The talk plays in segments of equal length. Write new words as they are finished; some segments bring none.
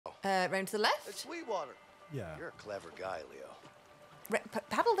Round to the left. It's Sweetwater. Yeah. You're a clever guy, Leo.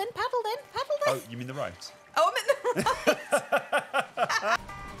 Paddle then. Oh, you mean the right? Oh, I meant the right.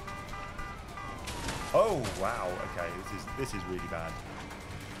 Oh wow. Okay, this is really bad.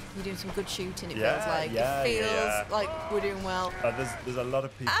 You're doing some good shooting. It Yeah, feels like. yeah, It feels yeah. like we're doing well. There's a lot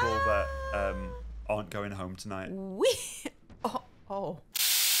of people that aren't going home tonight. Oh.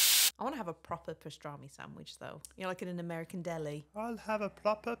 I want to have a proper pastrami sandwich, though. You know, like in an American deli. I'll have a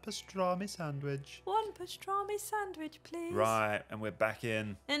proper pastrami sandwich. One pastrami sandwich, please. Right, and we're back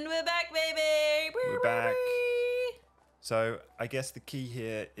in. And we're back, baby. We're back. So I guess the key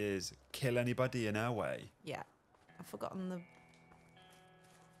here is kill anybody in our way. Yeah. I've forgotten the...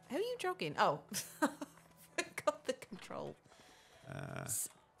 How are you jogging? Oh. I forgot the control.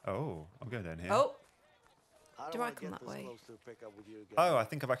 Oh, I'm going down here. Oh. I Do don't I wanna come get that this way? close to a pickup with you again. Oh, I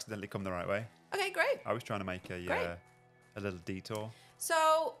think I've accidentally come the right way. Okay, great. I was trying to make a little detour.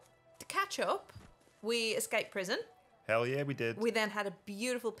 So, to catch up, we escaped prison. Hell yeah, we did. We then had a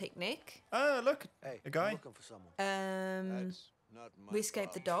beautiful picnic. Oh, look, Hey, a guy. I'm looking for someone. That's not my We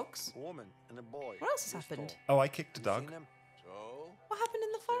escaped the dogs. A woman and a boy. What else has This happened? tall. Oh, I kicked a You dog. seen them? So, What happened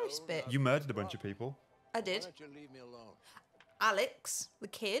in the forest bit? You murdered a bunch of people. I why did. don't you leave me alone? Alex, the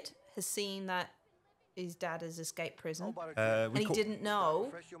kid, has seen that his dad has escaped prison. How about a drink? And he caught, didn't know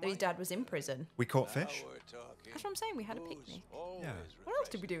Refresh your that his mind? dad was in prison. we caught fish. Now we're talking. That's what I'm saying. We had a Booze picnic. always Yeah. What else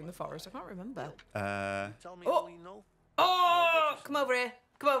did we do in the forest? I can't remember. Tell me Oh. all you know. Oh, come over here.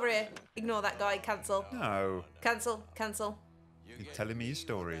 Come over here. Ignore that guy. Cancel. No, Cancel. Cancel. You you're get telling me your what I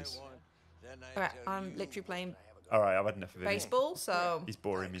stories. want, then I All right, tell I'm you literally playing All right, I've had enough of it. baseball, so... He's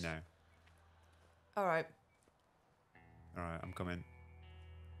boring me now. All right. All right, I'm coming.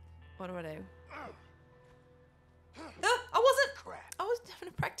 What do I do? I wasn't... Crap. I was having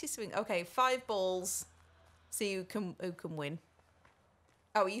a practice swing. Okay, 5 balls. See who can win.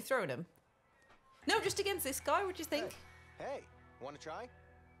 Oh, are you throwing them? No, just against this guy. What do you think? Hey, want to try?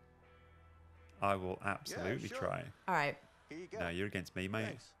 I will absolutely sure. try. All right. Here you go. No, you're against me, mate.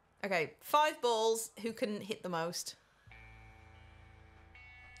 Thanks. Okay, 5 balls. Who can hit the most?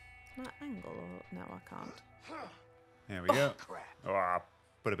 Can I angle or... No, I can't. Here we go. Crap. Oh, I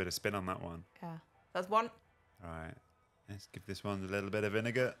put a bit of spin on that one. Yeah. That's 1. All right, let's give this one a little bit of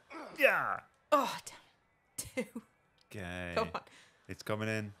vinegar. Yeah. Oh, damn it. 2. Okay. Come on. It's coming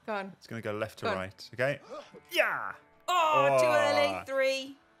in. Go on. It's going to go left to Go on. right. Okay. Yeah. Oh, too early. Oh.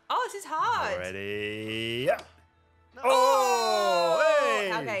 3. Oh, this is hard. Ready. Yeah. No. Oh,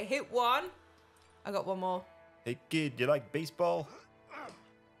 hey. Okay, hit 1. I got 1 more. Hey, kid, you like baseball?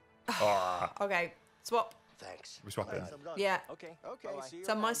 Oh, Okay, swap. Thanks. we're swapping. Thanks, I'm done. Yeah. Okay. Okay, Bye-bye. see you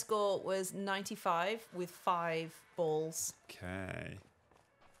So my around. score was 95 with 5 balls. Okay. Right,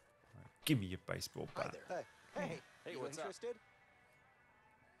 give me your baseball Hi bat. there. Hey, Hey, you what's up? interested?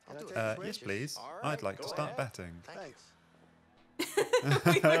 I'll do it. Yes, please. All I'd right, like to go start ahead. betting. Thanks.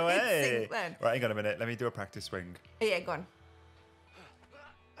 We went Oh, in hey. sync then. Right, hang on a minute. Let me do a practice swing. Oh, yeah, go on.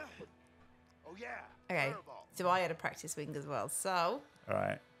 Oh yeah. Okay, Curveball. so I had a practice swing as well. So, All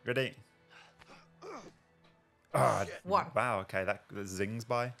right, ready? Oh, 1. wow, okay, that zings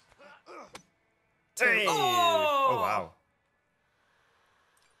by. 2. Hey! Oh! Oh, wow.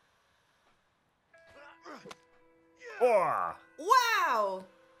 Oh! Wow!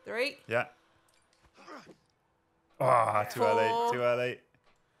 3. Yeah. Oh, too early, 4. too early.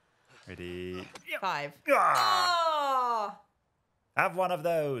 Ready? 5. Ah! Oh! Have one of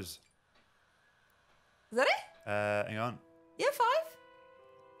those. Is that it? Hang on. Yeah, 5.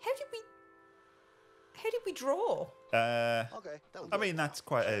 How did we draw? Okay. That was I mean, that's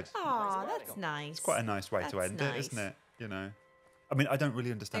quite a Oh, that's nice. quite a nice way to That's end it, nice. isn't it? You know. I mean, I don't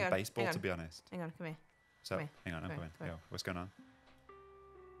really understand Hang on, baseball, hang to on. be honest. Hang on, come here. So, Come here, hang on, I'm come coming. here. Yo, what's going on?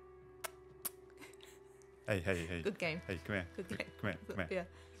 Hey. Good game. Hey, come here. Good game. Come here. Yeah.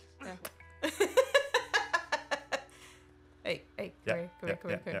 Yeah. Hey, come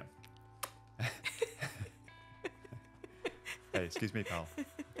Yeah, here. Hey, excuse me, pal.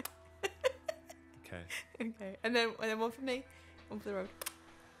 Okay. Okay. And then one for me. One for the road.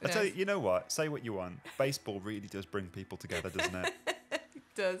 I tell you, you know what? Say what you want. Baseball really does bring people together, doesn't it?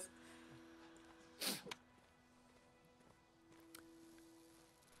 It does.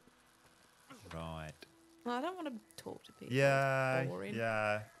 Right. Well, I don't want to talk to people. Yeah. It's boring.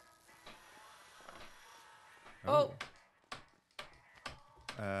 Yeah. Oh,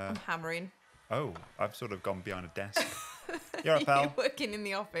 Uh, I'm hammering. oh, I've sort of gone behind a desk. You're right, pal. You're working in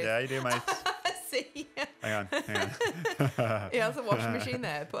the office. Yeah, you do, mate. See? Hang on. Yeah, there's a washing machine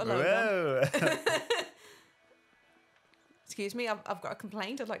there. Put a load on. Whoa. Excuse me, I've got a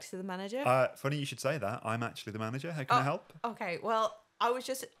complaint. I'd like to see the manager. Funny you should say that. I'm actually the manager. How can I help? Okay, well, I was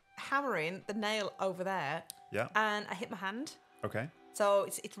just hammering the nail over there. Yeah. And I hit my hand. Okay. So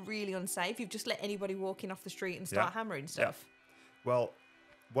it's really unsafe. You've just let anybody walk in off the street and start hammering stuff. Well,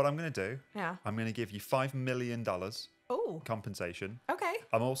 what I'm going to do, Yeah. I'm going to give you $5 million Oh. compensation. Okay.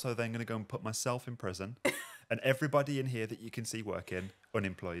 I'm also then going to go and put myself in prison. And everybody in here that you can see working,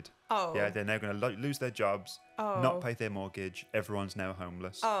 unemployed. Oh. Yeah, they're now going to lose their jobs, not pay their mortgage. Everyone's now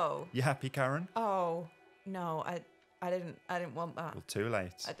homeless. Oh. You happy, Karen? Oh. No, I didn't want that. Well, too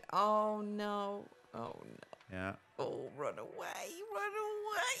late. Oh no. Oh no. Yeah. Oh, run away. Run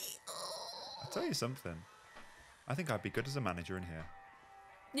away. Oh. I'll tell you something. I think I'd be good as a manager in here.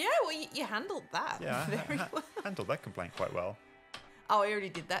 Yeah, well, you handled that Yeah, very well. handled that complaint quite well. Oh, I already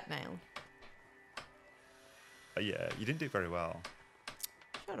did that now. Yeah, you didn't do it very well.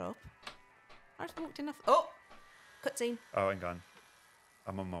 Shut up. I just walked enough. Oh! Cutscene. Oh, hang on.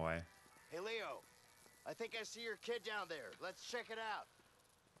 I'm on my way. Hey, Leo. I think I see your kid down there. Let's check it out.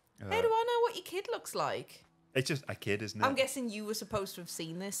 How do I know what your kid looks like? It's just a kid, isn't it? I'm guessing you were supposed to have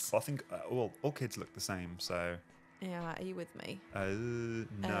seen this. Well, I think well, all kids look the same, so... Yeah, are you with me? No.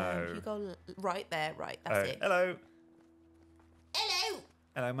 You go right there, right, that's it. Hello. Hello!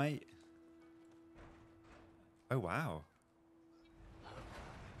 Hello, mate. Oh, wow.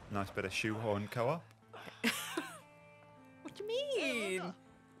 Nice bit of shoehorn co-op. What do you mean?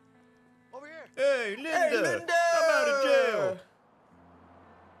 Over here. Hey, Linda! Hey, Linda! I'm out of jail!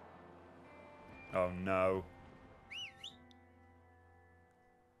 Oh, no.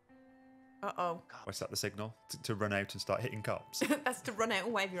 Uh-oh. What's that, the signal? To run out and start hitting cops? That's to run out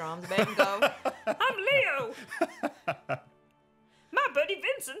and wave your arms about and go, I'm Leo! My buddy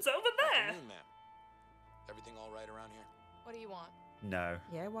Vincent's over there! Afternoon, ma'am. Everything all right around here? What do you want? No.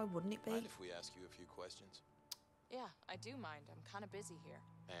 Yeah, why wouldn't it be? Mind if we ask you a few questions? Yeah, I do mind. I'm kind of busy here.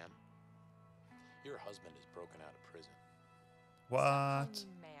 Ma'am, your husband is broken out of prison. Stop What?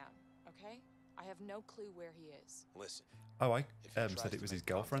 calling me ma'am, okay? I have no clue where he is. Listen, Oh, I if he tries said it to was his make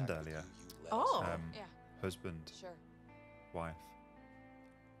girlfriend contact with earlier. you, you let us Oh. know. Yeah, Husband, sure. wife.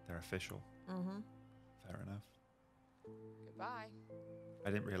 They're official. Mm-hmm. Fair enough. Goodbye. I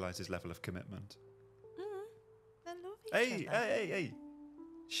didn't realise his level of commitment. Mm-hmm. They love each Hey, other. hey.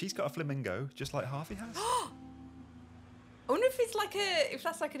 She's got a flamingo, just like Harvey has. I wonder if it's like if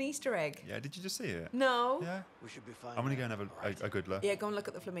that's like an Easter egg. Yeah, did you just see it? No. Yeah. We should be fine. I'm going to go now. and have a good look. Yeah, go and look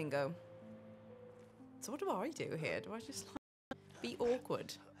at the flamingo. So what do I do here? Do I just like be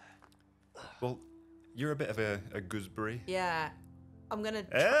awkward? Well, you're a bit of a gooseberry. Yeah. I'm gonna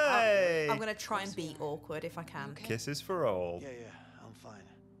Hey! I'm gonna try and be awkward if I can. Okay. Kisses for all. Yeah, I'm fine.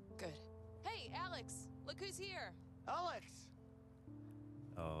 Good. Hey, Alex, look who's here. Alex!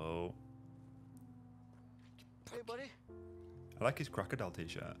 Oh. Hey, buddy. I like his crocodile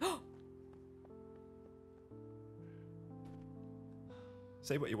t-shirt.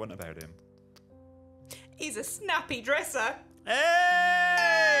 Say what you want about him. He's a snappy dresser.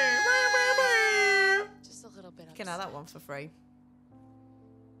 Hey! Just a little bit You can have upset. that one for free.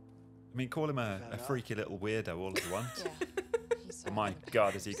 I mean, call him a freaky little weirdo all you want. Yeah. He's But my sorry.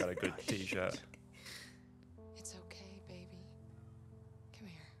 God, has he got a good t-shirt. It's okay, baby. Come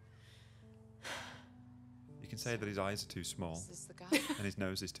here. You can say that his eyes are too small Is this the guy? and his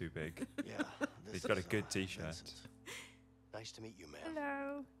nose is too big. Yeah. He's got a good t-shirt. Vincent. Nice to meet you, man.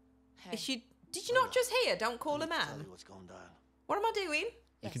 Hello. Hey. Did you not just hear? Don't call a Tell man. you what's going down. What am I doing?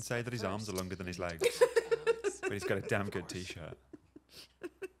 You can Yes, say that his arms are first. longer than his legs, Alex. but he's got a damn good t-shirt.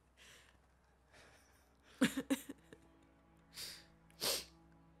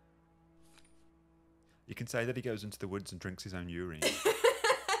 You can say that he goes into the woods and drinks his own urine.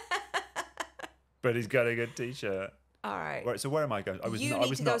 But he's got a good t-shirt. All right. Right, so where am I going? I was you not, need I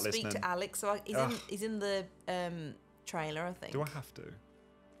was to go not speak listening. to Alex. So Ugh. he's in the trailer, I think. Do I have to?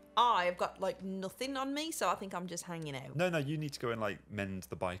 I've got like nothing on me, so I think I'm just hanging out. No, you need to go and like mend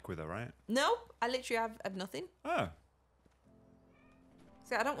the bike with her, right? No, I literally have nothing. Oh,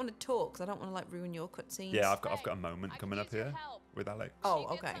 So I don't want to talk because I don't want to like ruin your cutscenes. yeah, I've got a moment I coming could up use your here help. with Alex. Oh, Can you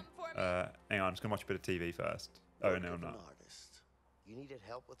get okay. something for me? Hang on, I'm just gonna watch a bit of TV first. Oh You're a no, bit I'm of an not. artist. You needed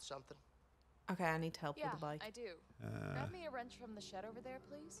help with something? Okay, I need help Yeah, with the bike. I do. Uh, Grab me a wrench from the shed over there,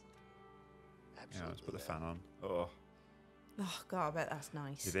 please. yeah, Absolutely. let's put the man. fan on. Oh, Oh god, I bet that's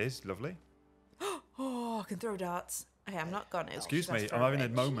nice. it is lovely. Oh, I can throw darts. Okay, I'm not gonna. Excuse me, That's I'm for having a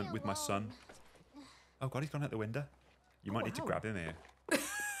wrench. moment with my son. Oh God, he's gone out the window. You Oh, might need to wow. grab him here.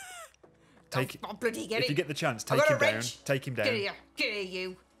 Take. Oh, bloody get If it. you get the chance, I've take got him a down. wrench. Take him down. Get here,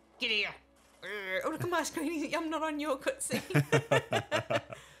 you. Get here. Oh, look at my screen. I'm not on your cutscene.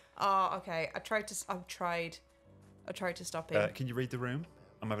 Oh, okay. I tried to stop him. Can you read the room?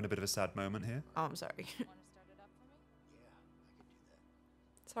 I'm having a bit of a sad moment here. Oh, I'm sorry. Want to start it up for me? Yeah, I could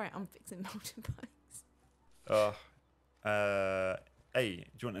do that. Sorry, I'm fixing motorbikes. Hey, do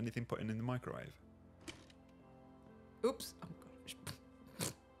you want anything put in the microwave? Oops. Oh gosh.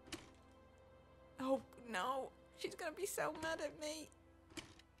 Oh no. She's gonna be so mad at me.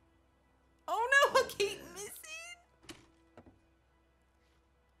 Oh no, I keep missing.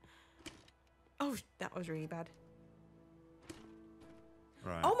 Oh, that was really bad.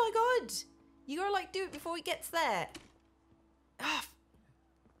 Right. Oh my god. You gotta like do it before he gets there. Ah,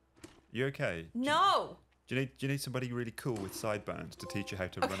 You okay? no. Do you need somebody really cool with sideburns to teach you how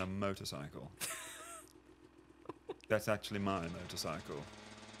to run a motorcycle? That's actually my motorcycle.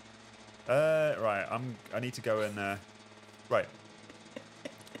 Right. I need to go and. Right.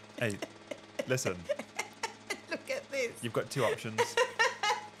 Hey, listen. Look at this. You've got two options.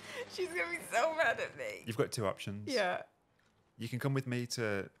 She's gonna be so mad at me. You've got two options. Yeah. You can come with me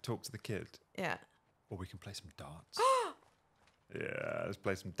to talk to the kid, Yeah. or we can play some darts. Yeah, let's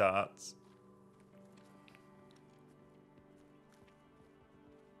play some darts.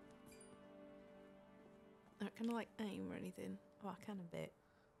 I don't kind of like aim or anything. Oh, I can a bit.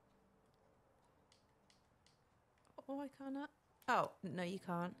 Oh, I can't. Oh, no, you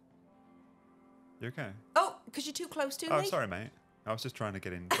can't. You okay? Oh, because you're too close to me. Oh, sorry, mate. I was just trying to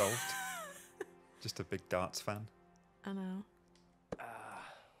get involved. Just a big darts fan. I know.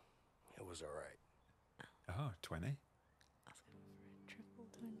 It was all right. Oh, 20. I was going for a triple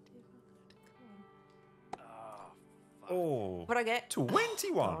 20. Come on. Oh, What'd I get?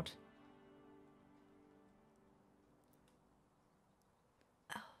 21. Oh, God.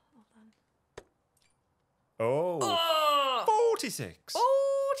 Oh, hold on. Oh, Oh! 46.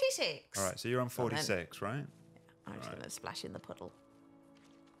 46. All right, so you're on Go on then. 46, right? I'm just Right. going to splash in the puddle.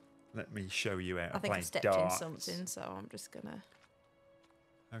 Let me show you how to I think play I stepped darts. in something, so I'm just going to...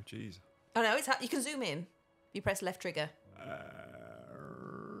 Oh, jeez. Oh, no, you can zoom in. You press left trigger.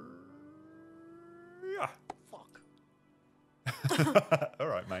 Yeah. Fuck. All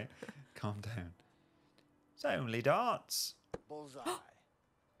right, mate. Calm down. It's only darts. Bullseye.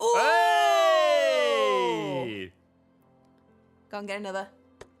 Oh! Hey! Go and get another.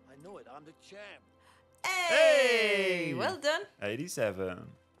 I knew it. I'm the champ. Hey! Well done. 87.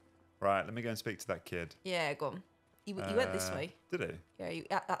 Right, let me go and speak to that kid. Yeah, go on. You went this way. Did he?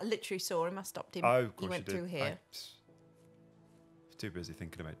 Yeah, I literally saw him. I stopped him. Oh, of course he went you did. through here. I was too busy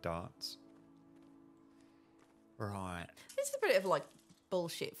thinking about darts. Right. This is a bit of like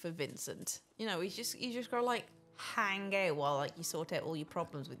bullshit for Vincent. You know, you just gotta like hang out while like you sort out all your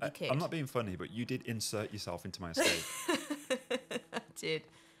problems with your kid. I'm not being funny, but you did insert yourself into my escape. I did.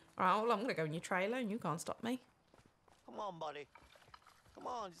 All right, well, I'm gonna go in your trailer and you can't stop me. Come on, buddy. Come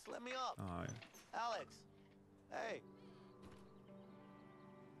on, just let me up. Oh, Alex. Hey.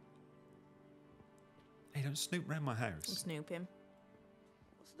 hey, don't snoop around my I'm house. snooping.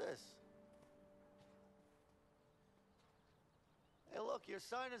 What's this? Hey, look, your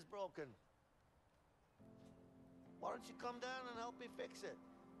sign is broken. Why don't you come down and help me fix it?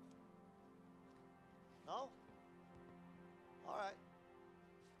 No? All right.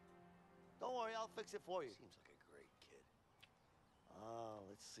 Don't worry, I'll fix it for you. Seems like a great kid.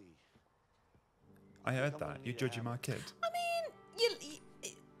 Let's see. I heard I'm that. gonna You're need a judging my hammer. kid. I mean, you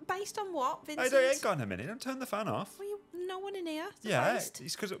based on what, Hey, Vincent? hang on a minute. Don't turn the fan off. Well, no one in here. Yeah, Surprised.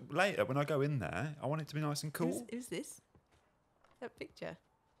 it's because later when I go in there, I want it to be nice and cool. Who's this? That picture.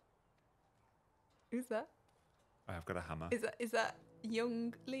 Who's that? I've got a hammer. Is that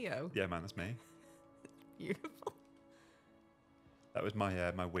young Leo? Yeah, man, that's me. Beautiful. That was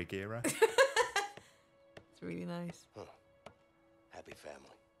my my wig era. It's really nice. Happy family.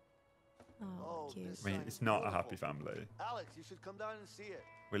 Oh, Oh, cute. this- I mean, Sign it's is not a beautiful. happy family. Alex, you should come down and see it.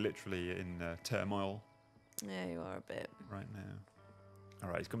 We're literally in turmoil Yeah, you are a bit. right now. All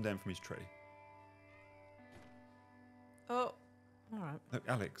right, he's come down from his tree. Oh, all right. Look,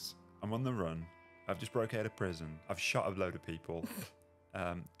 Alex, I'm on the run. I've just broke out of prison. I've shot a load of people.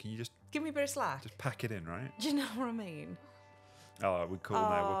 Can you just Give me a bit of slack. pack it in, right? Do you know what I mean? Oh, we're cool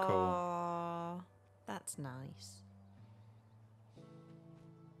now. We're cool. Aw, that's nice.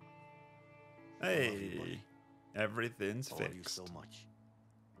 Hey, everything's I love you fixed. so much.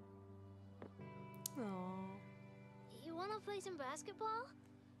 Aw. You wanna play some basketball?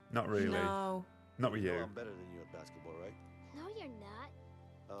 Not really. No. Not with You know you. I'm better than you at basketball, right? No, you're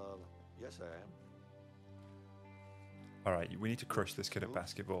not. Yes, I am. All right, we need to crush this kid at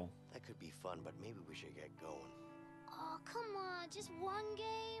basketball. That could be fun, but maybe we should get going. Oh, come on, just one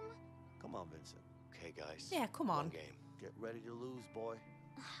game. Come on, Vincent. Okay, guys. Yeah, come One on. game. Get ready to lose, boy.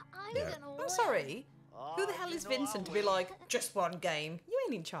 I'm Yeah. gonna win. I'm sorry. Ah, Who the hell you is know I'll Vincent to be win. like, just one game? You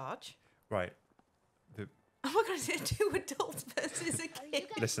ain't in charge. Right. Oh my god, is it 2 adults versus a Are you kid?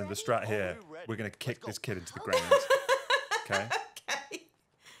 guys Listen, the ready? strat here, Oh, we're ready. we're going to kick Let's this go. kid into the ground. Okay? Okay.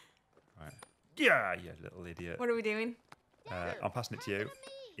 Right. Yeah, you little idiot. What are we doing? I'm passing it to you.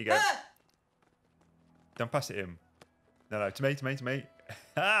 You go. Ah! Don't pass it him. No, to me, to me, to me.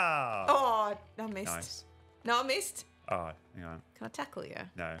 Ah! Oh, I missed. Nice. No, I missed. Oh, hang on. Can I tackle you?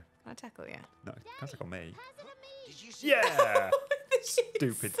 No. Can I tackle you? No, can't tackle me. Pass it to me. Did you see Yeah! The kid's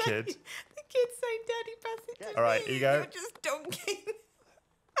Stupid saying- kid. The kid's saying, Daddy, pass it to me. All right, here you go. You're just dunking.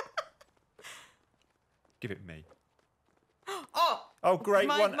 Give it me. Oh! Oh, great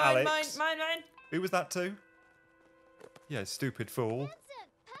mine, one, mine, Alex. Mine. Who was that to? Yeah, stupid fool.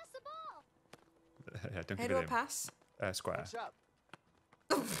 Vincent, pass the ball. Yeah, don't How give do it I him. pass? Square. What's up?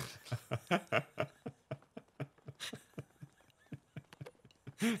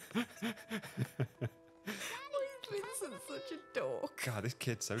 Vincent's such a dork. God, this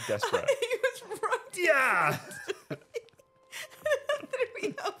kid's so desperate. He was right. Yeah! Threw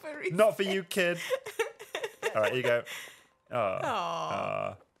me over his Not for you, kid. All right, here you go. Oh,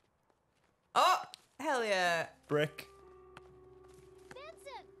 Aw. Oh, hell yeah. brick.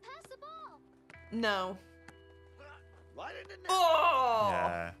 Vincent, pass the ball. No. Right in the net. Oh!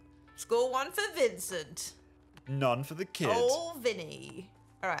 Yeah. Score 1 for Vincent. None for the kid. Oh, Vinny.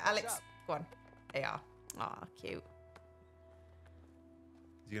 All right, Alex, go on. There you are. Aw, cute.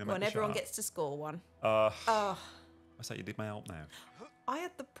 Is he gonna Go make on, the everyone shot? gets to score 1. Oh, Oh, I thought you did my help now. I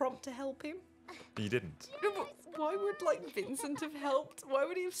had the prompt to help him. You didn't. No, but why would, like, Vincent have helped? Why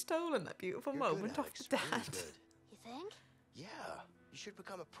would he have stolen that beautiful You're good, moment off Alex, the really dad? good. You think? Yeah, you should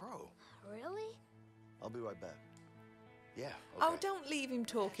become a pro. Really? I'll be right back. Yeah. Oh, okay. don't leave him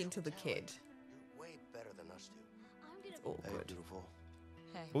talking to the Natural kid. talent. You're way better than us two. I'm gonna It's be Hey, awkward. beautiful.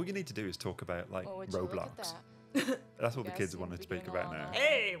 Hey, All you need to do is talk about like well, would you look at Roblox. that? That's all the You guys kids seem want to to be speak getting about along now. all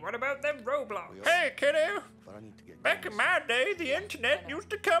Hey, what about them Roblox? We all- Hey, kiddo! But I need to get Back in going. my day, the I internet know. used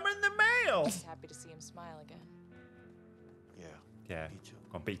to come in the mail. Just happy to see him smile again. Yeah, Yeah, me too.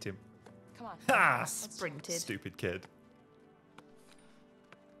 go on, beat him. Come on. Ha! let's talk. Sprinted. Stupid kid.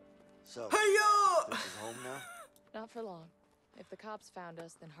 So, Hiya! this is home now? Not for long. If the cops found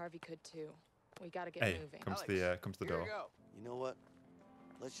us, then Harvey could too. We gotta get Hey, moving. comes Alex, the Here door. we go. You know what?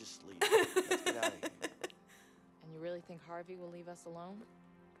 Let's just leave. Let's get out of here. And you really think Harvey will leave us alone?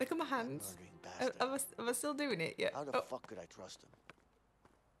 Look at my hands. Murdering bastard. Am I still doing it? Yeah. How the Oh. fuck could I trust him?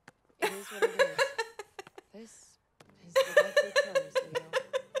 It is what it is. This is the life we chose, Leo.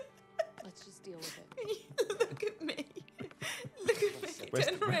 Let's just deal with it. Look at me. Look at me. Where's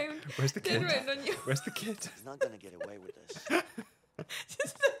Turn the- around. Where's the Turn kid? around on you. Where's the kid? He's not gonna get away with this.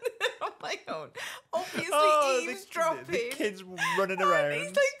 Just on my own. Obviously Oh, eavesdropping. the kid's running And around. He's,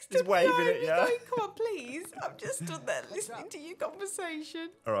 like, He's stood waving behind it, me yeah. going, come on, please. I'm just stood there listening to your conversation.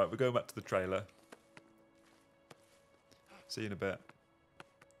 All right, we're going back to the trailer. See you in a bit.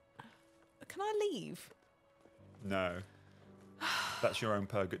 Can I leave? No. That's your own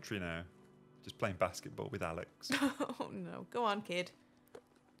purgatory now. Just playing basketball with Alex. Oh no. Go on, kid.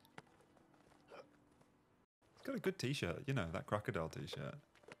 He's got a good t-shirt, you know, that crocodile t-shirt.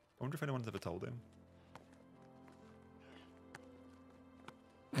 I wonder if anyone's ever told him.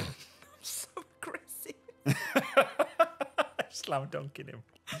 So aggressive. Slam dunking him.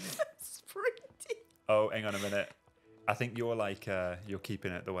 Sprinting. Oh, hang on a minute. I think you're like, you're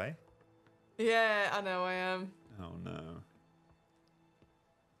keeping it the way. Yeah, I know I am. Oh no.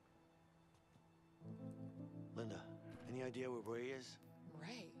 Linda, any idea where Ray is?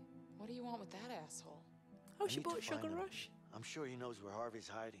 Ray, what do you want with that asshole? Oh, I she need to bought Sugar find him. Rush. I'm sure he knows where Harvey's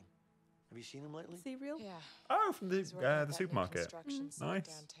hiding. Have you seen him lately? Cereal. Yeah. Oh, from he's working at that the new supermarket. construction site Nice.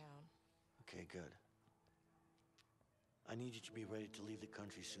 downtown. Okay, good. I need you to be ready to leave the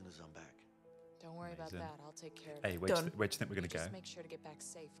country as soon as I'm back. Don't worry Amazing. about that. I'll take care of Hey, it. where do, Done. where do you think we're You going to go? just make sure to get back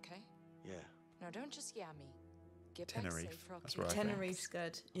safe, okay? Yeah, No, don't just yeah me. Get Tenerife. back safe or I'll That's keep where I you think. Tenerife's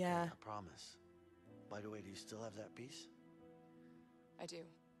good. Yeah. I promise. By the way, do you still have that piece? I do.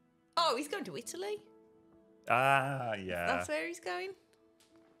 Oh, he's going to Italy? Ah, yeah. That's where he's going?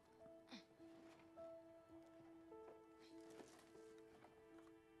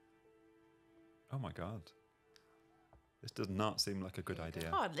 Oh my god. This does not seem like a good idea.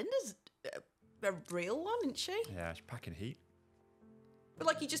 Oh, Linda's a real one, isn't she? Yeah, she's packing heat. But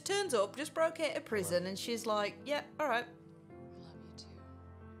like he just turns up, just broke out of prison, and she's like, yeah, all right. I love you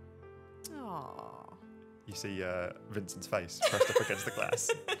too. Aww. You see Vincent's face pressed up against the glass.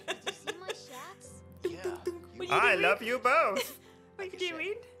 Did you see my shacks? Yeah. What are you I doing? love you both. What are Like you I said,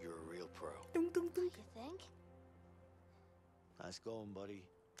 doing? You're a real pro. Dun, dun, dun. You think? Nice going, buddy.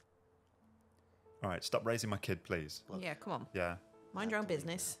 All right, stop raising my kid, please. Look. Yeah, come on. Yeah. Mind your own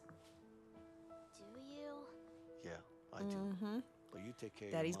business. Do you? I do. But you take care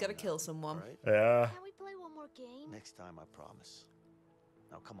of Daddy's your got to mom kill now, someone. all right? Yeah. Can we play one more game? Next time, I promise.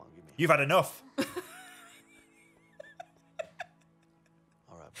 Now, come on, give me. You've had enough.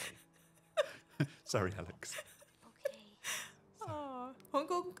 All right, buddy. Sorry, Alex. Okay. Oh,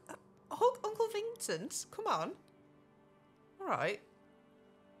 Uncle Vincent, come on. All right.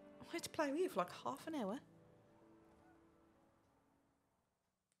 I had to play with you for like half an hour.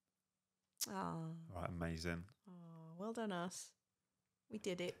 Oh, Right, amazing. well done us. We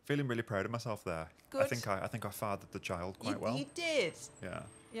did it. Feeling really proud of myself there. I Good. think I fathered the child quite well. You did. Yeah.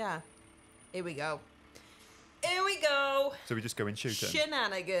 Yeah. Here we go. Here we go. So we just go in shooting.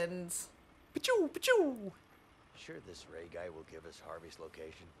 Shenanigans. Pachoo, pachoo. Sure this Ray guy will give us Harvey's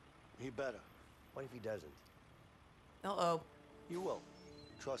location? He better. What if he doesn't? Uh-oh. You will.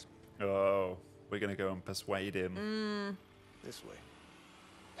 Trust me. Oh, we're gonna go and persuade him. This way.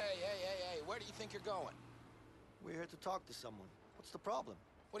 Hey, where do you think you're going? We're here to talk to someone. What's the problem?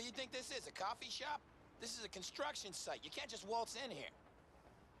 What do you think this is, a coffee shop? This is a construction site. You can't just waltz in here.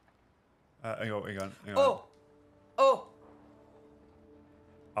 Hang on. Oh.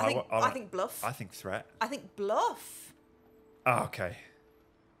 I think bluff. I think threat. I think bluff. Ah, okay.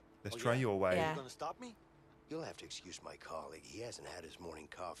 Let's try your way. Yeah. You gonna stop me? You'll have to excuse my colleague. He hasn't had his morning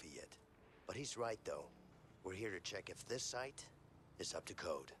coffee yet. But he's right, though. We're here to check if this site is up to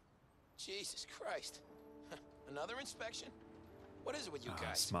code. Jesus Christ. Another inspection? What is it with you Ah,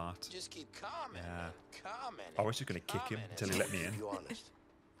 guys? smart. Just keep commenting. Yeah. Commenting. I was just gonna kick him until he let me in. Be honest.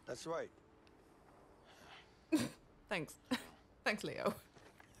 That's right. Thanks. Thanks, Leo.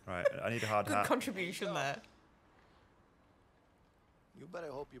 Right, I need a hard Good hat. contribution there. You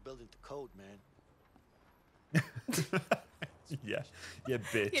better hope you're building to code, man. Yeah,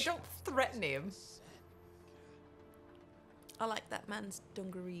 bitch. Yeah, don't threaten him. I like that man's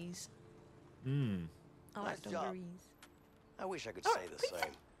dungarees. I like Nice job. dungarees. I wish I could Oh, say the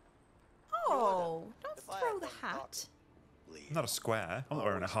same. Oh, don't If I throw had the one hat. Leave. I'm not a square. I'm not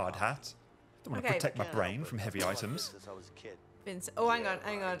wearing a hard hat. Don't want to Okay. protect my Can't brain help from it. heavy I've done items. this Since I was a kid. Vince. Oh, hang on.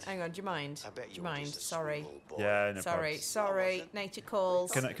 right. Do you mind? I bet Do you you were mind? just a Sorry. sweet little boy. Yeah, no Sorry. probs. Sorry. wasn't. Nature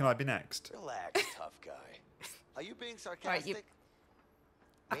calls. Can I be next? Relax, tough guy. Are you being Right, sarcastic?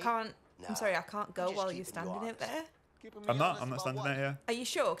 I Me? can't. I'm Nah, sorry, I can't go just while you're keeping you standing out honest. there. Keeping me I'm not. honest I'm not about standing what? there. Yeah. Are you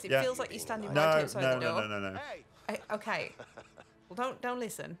sure? Because it Yeah. feels like you're standing right No, outside no, the door. no. Hey, Okay. Well, don't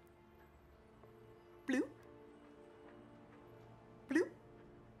listen. Blue. Blue.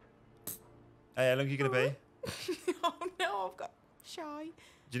 Hey, how long are you gonna be? Oh no, I've got shy.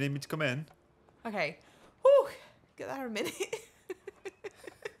 Do you need me to come in? Okay. Whew. Get there a minute.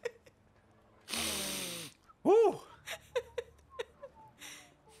 Woo!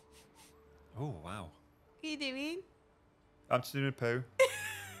 Oh wow. What are you doing? I'm just doing a poo.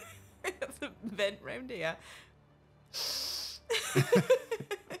 That's a vent round here.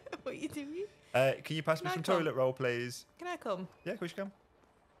 What are you doing? Can you pass me Can I some come? toilet roll, please? Can I come? Yeah, could you come?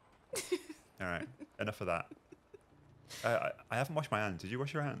 All right. Enough of that. I haven't washed my hands. Did you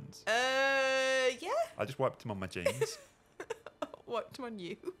wash your hands? Yeah. I just wiped them on my jeans. Wiped on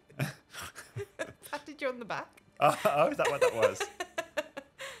you. Patted you on the back. Oh, is that what that was?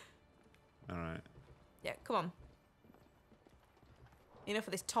 All right. Yeah, come on. Enough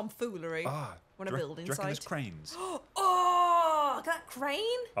of this tomfoolery. Ah, Want a do you building reckon there's site? cranes? Oh, look at that crane.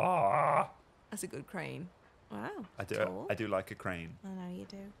 Ah, That's a good crane. Wow. I do. Cool. I do like a crane. I know you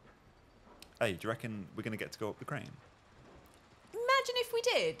do. Hey, do you reckon we're gonna get to go up the crane? Imagine if we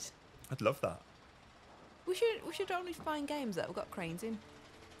did. I'd love that. We should only find games that have got cranes in.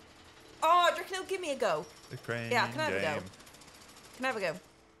 Oh, do you reckon he'll give me a go? The crane Yeah, can I have a go? game. Can I have a go?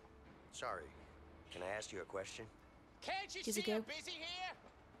 Sorry. Can I ask you a question? Can't you Here's a see I'm go. busy here?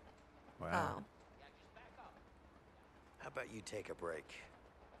 Wow. Oh. How about you take a break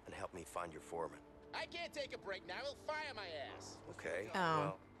and help me find your foreman? I can't take a break now. He'll fire my ass. Okay. Oh.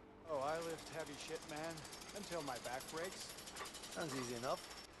 Well, Oh, I lift heavy shit, man, until my back breaks. sounds easy enough.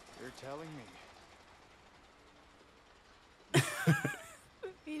 You're telling me. What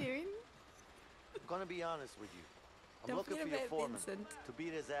are you doing? I'm gonna be honest with you. I'm Don't looking forget for your about foreman Vincent. to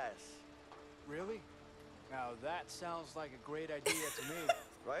beat his ass, Really? Now that sounds like a great idea to me.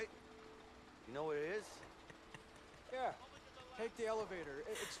 right? You know where it is? Yeah. Take the elevator.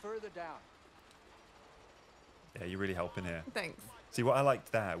 It's further down. Yeah, you're really helping here. Thanks. See, what I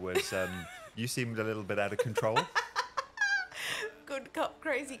liked there was you seemed a little bit out of control. Good cop,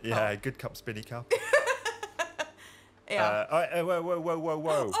 crazy cop. Yeah, good cup, spinny cup. Yeah.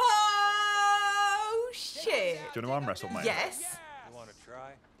 Whoa. Oh shit! Do you want to arm wrestle, mate? Yes. You want to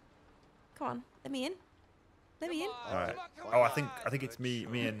try? Come on, let me in. Let me in. All right. Oh, I think it's me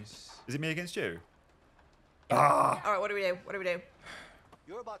and is it me against you? Ah! All right, what do we do? What do we do?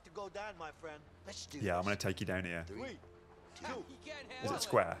 You're about to go down, my friend. Let's do Yeah, I'm this. going to take you down here. 3, 2. He can't Is handle it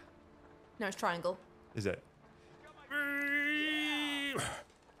square? No, it's triangle. Is it?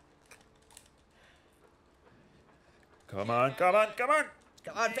 Come on, come on, come on!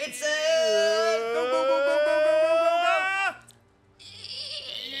 Come on, Vincent! Go, go, go, go, go, go, go, go,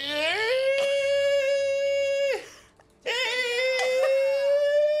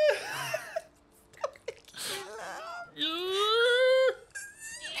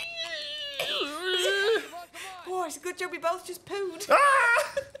 Oh, it's a good job we both just pooed.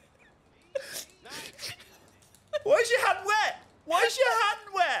 Ah! Why is your hand wet? Why is your hand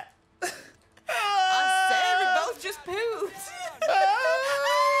wet? I said we both just pooed.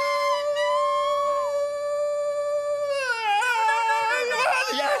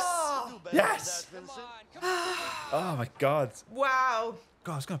 Yes! Do better Yes! than that, Vincent. Come on. Oh my god. Wow.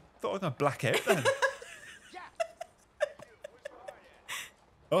 God, thought I was gonna black out then.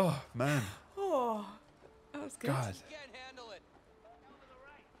 Oh man. Oh, that was good. God. He can't handle it.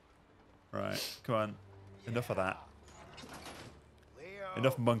 Right, come on. Enough of that. Leo.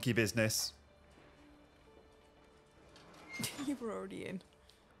 Enough monkey business. You were already in.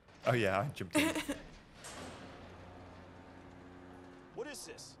 Oh yeah, I jumped in. What is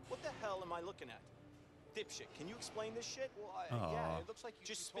this? What the hell am I looking at? Dipshit, can you explain this shit? Well, Aw. yeah, it looks like you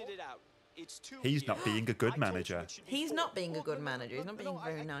just spit it out. It's too. He's not being a good manager. He's not being a good manager. He's not being a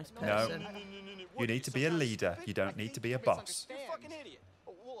very nice No. person. You need to be a leader. You don't need to be a boss. You're a fucking idiot.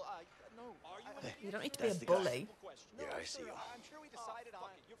 Oh, well, no. Are you? You don't need to be a That's the guy. bully. Yeah, I see him. I'm sure we decided on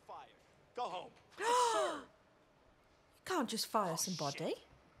it. You're fired. Go home. You can't just fire somebody.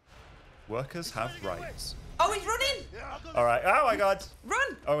 Workers have rights. Oh, he's running! All right. Oh my god.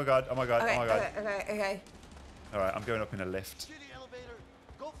 Run! Oh my god. Oh my god. Okay, Oh my god. okay. All right, I'm going up in a lift. To the elevator.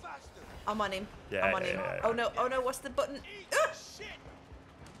 Go faster. I'm on him. Yeah, I'm on yeah, him. yeah, yeah. Oh no, what's the button? Ah!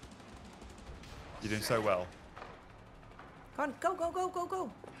 You're doing so well. Come on, go, go, go, go,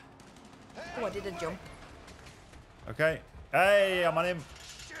 go. Oh, I did a jump. Okay. Hey, I'm on him.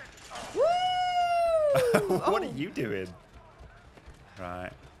 Woo! What Oh. are you doing?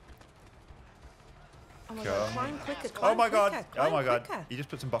 Right. Oh my Go. god, climb quicker, Oh climb my god. quicker, Oh climb my god. quicker. You just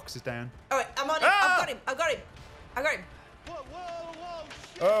put some boxes down. All right, I'm on him. Ah! I've got him. I've got him. I got him. Whoa, whoa, whoa.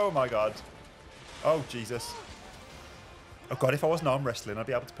 Shit. Oh my god. Oh Jesus. Oh god, if I wasn't arm wrestling, I'd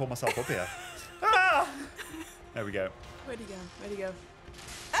be able to pull myself up here. Ah! There we go. Where'd he go? Where'd he go?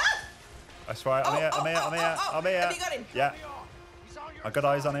 That's right. I'm here. I'm here. I'm here. I'm here. Have you got him? Yeah. He's on your I got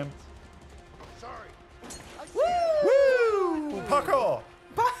eyes on him. Sorry. Woo! Parkour!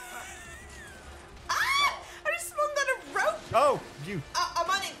 I just swung on a rope. Oh, you I'm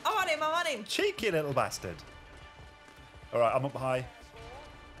on him. I'm on him. I'm on him. cheeky little bastard. All right, I'm up high.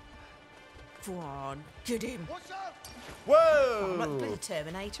 Go on, get him. What's up? I'm like Whoa! the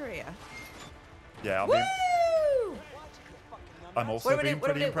Terminator here. Yeah, Woo! I'm also What do I being do? What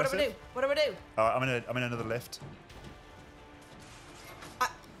do I pretty do? What do I impressive. do? What do I do? All right, I'm in another lift.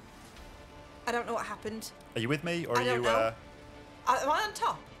 I don't know what happened. Are you with me, or are I don't you know. Am I on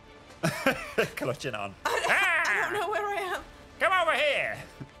top? clutching on? I don't know where I am. Come over here!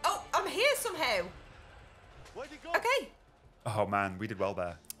 Oh, I'm here somehow. Where'd he go? Okay. Oh man, we did well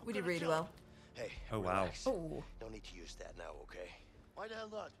there. We did really well. Hey. Oh, wow. relax. Oh. Don't need to use that now, okay? Why the hell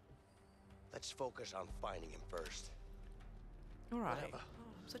not? Let's focus on finding him first. All right. Whatever. Oh,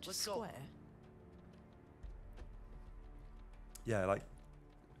 I'm such Let's a go. square. Yeah, like,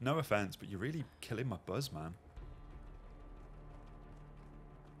 no offense, but you're really killing my buzz, man.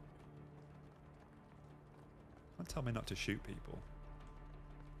 Don't tell me not to shoot people.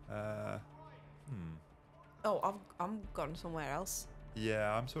 Oh, I'm gone somewhere else.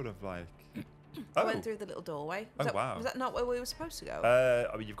 Yeah, I'm sort of like. I went through the little doorway. Oh, wow. Was that not where we were supposed to go?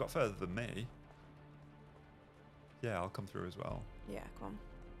 I mean, you've got further than me. Yeah, I'll come through as well. Yeah, come on.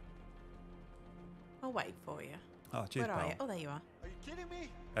 I'll wait for you. Oh, cheers, Where are pal. you? Oh, there you are. Are you kidding me?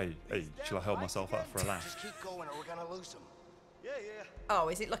 Hey, shall I hold myself up for a laugh? Just keep going or we're gonna lose him. Yeah, yeah. Oh,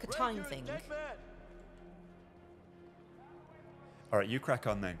 is it like a Right time here, thing? dead man. All right, you crack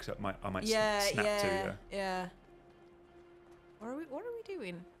on then, because I might Yeah, snap yeah, to you. yeah. What are we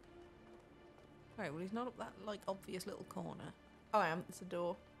doing? Right, well, he's not up that like obvious little corner. Oh, I am. It's a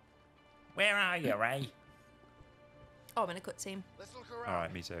door. Where are you, Ray? Oh, I'm in a cutscene. Let's look around. All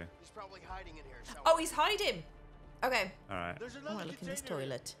right, me too. He's probably hiding in here somewhere. Oh, he's hiding. Okay. All right. There's Oh, another I look in this container.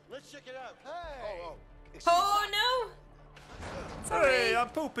 toilet. Let's check it out. Hey. Oh no! Sorry. Hey, I'm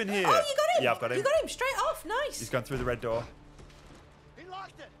pooping here. Oh, you got him. Yeah, I've got him. You got him straight off. Nice. He's gone through the red door. He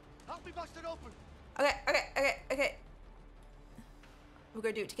locked it. Help me bust it open. Okay. We're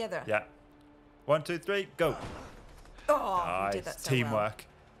gonna do it together. Yeah. 1, 2, 3, go. Oh, you Nice. did that so well. Teamwork.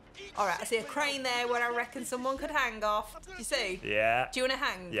 All right, I see a crane there where I reckon someone could hang off. Do you see? Yeah. Do you want to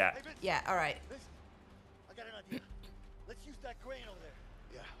hang? Yeah. Yeah, all right. Listen, I got an idea. Let's use that crane over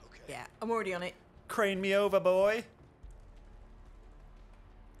there. Yeah, okay. Yeah, I'm already on it. Crane me over, boy.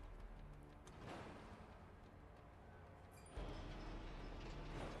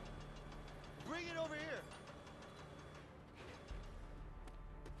 Bring it over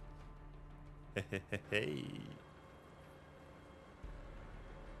here. Hey.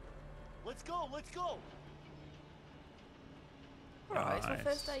 Let's go. Let's go. All right, it's my Nice.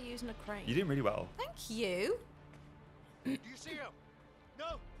 first day using a crane. You're doing really well. Thank you. Do you see him? No,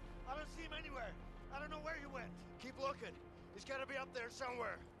 I don't see him anywhere. I don't know where he went. Keep looking. He's got to be up there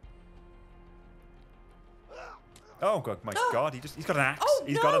somewhere. Oh god, my god, he's got an axe. Oh,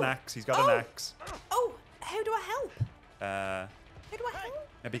 He's got an no. axe. He's got Oh. an axe. Oh, how do I help? Uh, How do I help?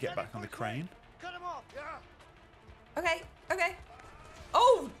 maybe get back on the crane. Cut him off. Yeah. Okay, okay.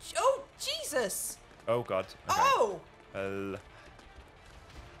 Oh, oh, Jesus. Oh god. Okay. Oh.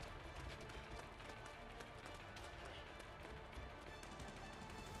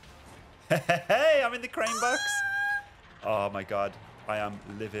 Hey, I'm in the crane box. Oh my god, I am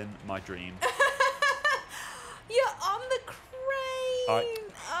living my dream. You're on the crane. Oh,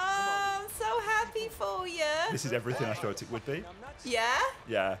 I'm so happy for you. This is everything I thought it would be. Yeah?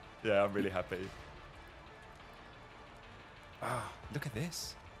 Yeah, yeah, I'm really happy. Ah, look at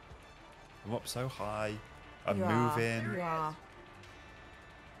this. I'm up so high. I'm You are, moving. You are.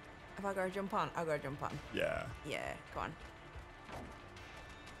 Have I got to jump on? I've got to jump on. Yeah. Yeah, go on.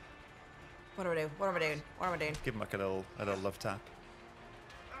 What do I do? What am I doing? What am I doing? Give him like a little love tap.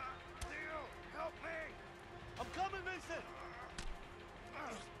 Leo, help me. I'm coming, Vincent.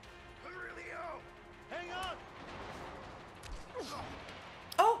 Leo, hang on.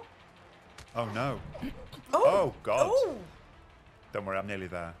 Oh! Oh no. Oh! Oh god. Oh! Don't worry, I'm nearly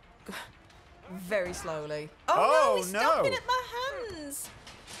there. Very slowly. Oh, Oh, no, he's stomping no. at my hands.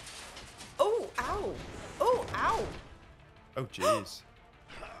 Oh, ow. Oh, ow. Oh jeez.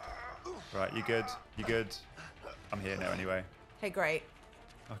 Right, you good? You good? I'm here now anyway. Hey, great.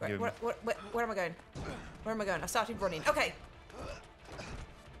 I'll Great. give him. Where am I going? Where am I going? I started running. Okay.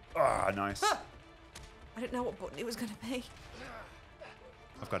 Ah, nice. Huh. I didn't know what button it was going to be.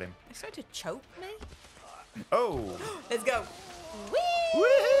 I've got him. It's going to choke me. Oh. Let's go. Whee!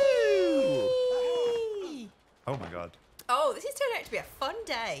 Woohoo! Whee! Oh my god. Oh, this is turning out to be a fun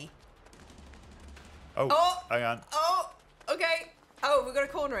day. Oh, Oh. hang on. Oh, okay. Oh, we've got to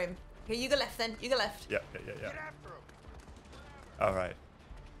corner him. Okay, you go left then. You go left. Yeah. Get after him. All right.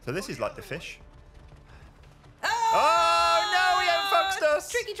 So this is like the fish. Oh, no, he outfoxed us.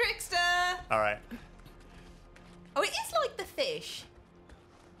 Tricky trickster. All right. Oh, it is like the fish.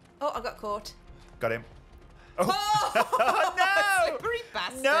 Oh, I got caught. Got him. Oh, Oh, no. slippery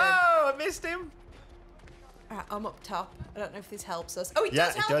bastard. No, I missed him. Alright, I'm up top. I don't know if this helps us. Oh, it Yeah,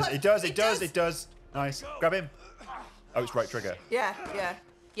 does it help does. us. It does. It does. It does. Nice. Grab him. Oh, it's right trigger. Yeah, yeah.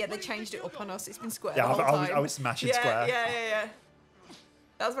 Yeah, they changed it up on us. It's been square Yeah, the whole I time. was smashing yeah, square. Yeah.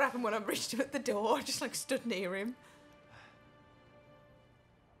 That was what happened when I reached him at the door. I just like stood near him.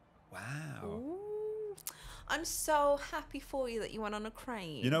 Wow. Ooh. I'm so happy for you that you went on a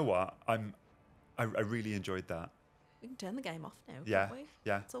crane. You know what? I really enjoyed that. We can turn the game off now, Yeah. can't we?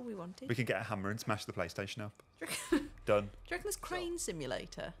 Yeah. That's all we wanted. We can get a hammer and smash the PlayStation up. Do you Done. reckon there's crane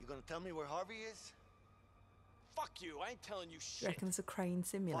simulator? You gonna tell me where Harvey is? Fuck you, I ain't telling you Do you shit. reckon there's a crane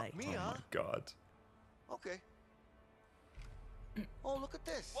simulator? me, Oh huh? my god. Okay. Oh, look at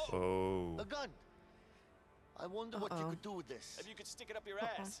this. Oh. A gun. I wonder what you Uh-oh. could do with this. If you could stick it up your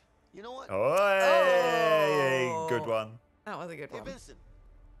ass. You know what? Oh, hey, good one. That was a good Hey, one. Vincent.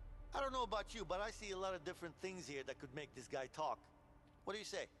 I don't know about you, but I see a lot of different things here that could make this guy talk. What do you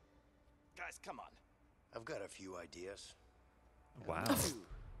say? Guys, come on. I've got a few ideas. Wow.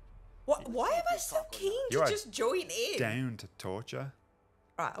 What? Why am I so keen to You are just join in? Down to torture.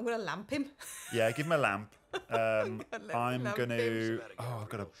 Right, I'm gonna lamp him. Yeah, give him a lamp. I'm lamp gonna. him. Oh, I've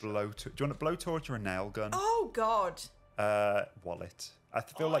got a blow. Do you want a blow torch or a nail gun? Oh God. Wallet. I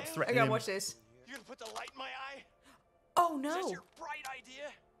feel like Hang threatening on, him. watch this. You gonna put the light in my eye? Oh Is no. this your bright idea?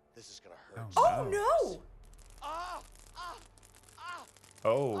 This is gonna hurt. Oh no. Ah! Ah! Ah!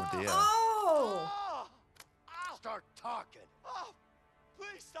 Oh dear. Oh. Ah! Ah! Start talking. Ah!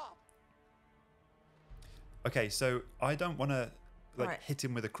 Please stop! Okay, so I don't want to like Right. hit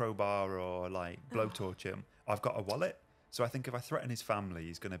him with a crowbar or like blowtorch him. I've got a wallet, so I think if I threaten his family,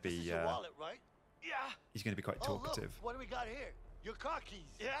 he's gonna This is be your wallet, right? Yeah! he's gonna be quite Oh, look. talkative. What do we got here? Your car keys.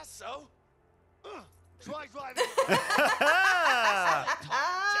 Yeah, so? Try driving. Jackass,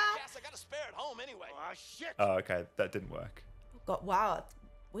 I got a spare at home anyway. Oh, shit. Oh, okay. That didn't work. God, wow.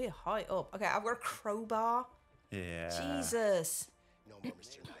 We're high up. Okay, I've got a crowbar. Yeah. Jesus. No more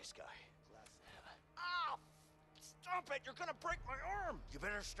Mr. Nice Guy. Ah! Stop it! You're gonna break my arm! You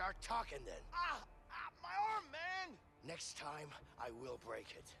better start talking then. My arm, man! Next time, I will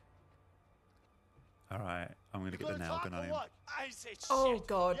break it. All right. I'm going to You get the gonna nail talk gun or on him. what? I say shit. Oh,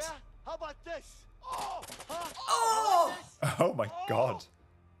 God. Yeah? How about this? Oh! Huh? Oh! Oh, my God.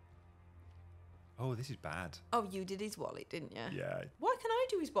 Oh, this is bad. Oh, you did his wallet, didn't you? Yeah. Why can I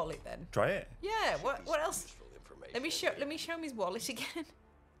do his wallet then? Try it. Yeah. Should What? be What some else? useful information Let me show him his wallet again.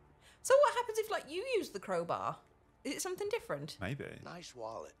 So what happens if like you use the crowbar? Is it something different? Maybe. Nice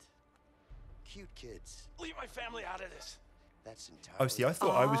wallet. Cute kids. Leave my family out of this. That's entirely. Oh, see, I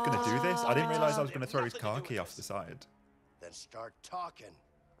thought I was going to do this. I didn't realize I was going to throw his car key off the side. Then start talking.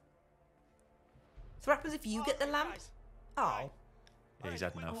 So what happens if you get the Okay, lamp? guys. Oh. Yeah, he's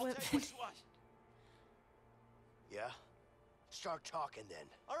had Wait, enough. I'll tell you what you want. Yeah? Start talking then.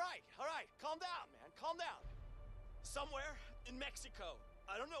 All right. Calm down, man. Calm down. Somewhere in Mexico.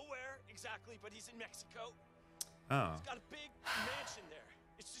 I don't know where exactly, but he's in Mexico. Oh. He's got a big mansion there.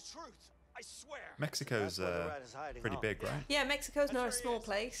 It's the truth. I swear. Mexico's That's where the rat is hiding, pretty huh? big, right? Yeah, Mexico's That's not a where he small is.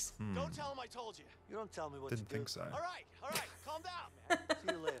 place. Don't tell him I told you. You don't tell me what Didn't to do. think so. All right. Calm down, man.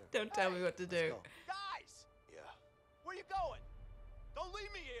 See you later. Don't tell me what to do. go. Guys, Yeah. where you going? Don't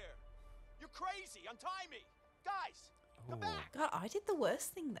leave me here. You're crazy. Untie me. Guys, come Oh. back. God, I did the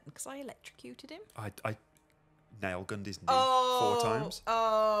worst thing then because I electrocuted him. I nail gunned his knee Oh, 4 times.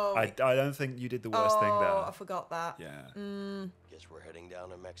 Oh. I don't think you did the worst thing there. Oh, I forgot that. Yeah. Guess we're heading down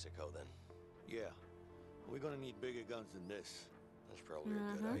to Mexico then. Yeah. We're gonna need bigger guns than this. That's probably a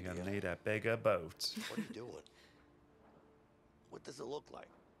good You're idea. going to need a bigger boat. What are you doing? What does it look like?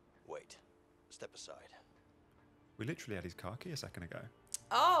 Wait. Step aside. We literally had his car key a second ago.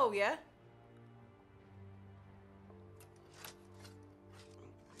 Oh, yeah.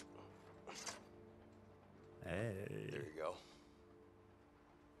 Hey. There you go.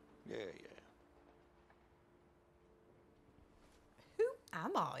 Yeah. Who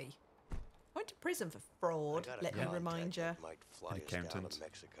am I? I went to prison for fraud, I got a let me contact remind you. that might fly An us down accountant. to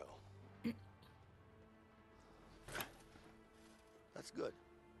Mexico. That's good.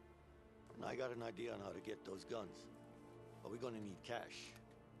 Now I got an idea on how to get those guns. But we're gonna need cash.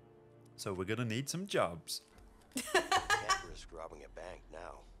 So we're going to need some jobs. Can't risk robbing a bank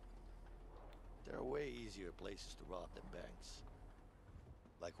now. There are way easier places to rob than banks.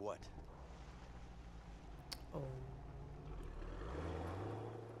 Like what? Oh.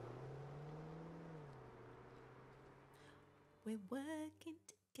 We're working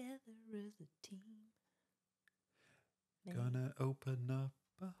together as a team. Gonna open up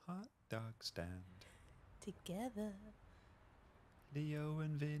a hot dog stand. Together. Leo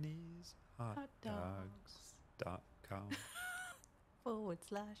and Vinny's Hot hotdogs.com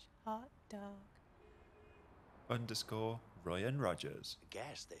 /hot dog. _ Roy and Rogers. A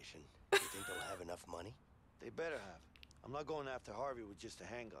gas station? You think they'll have enough money? They better have. I'm not going after Harvey with just a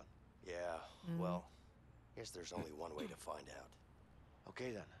handgun. Yeah, well, guess there's only one way to find out.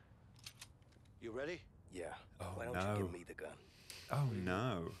 Okay then. You ready? Yeah, Oh, why don't no. you give me the gun? Oh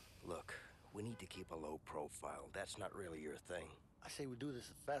no. Look, we need to keep a low profile. That's not really your thing. I say we do this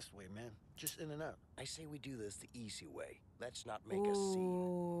the fast way, man. Just in and out. I say we do this the easy way. Let's not make a scene.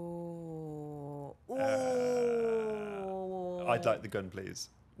 Ooh. I'd like the gun, please.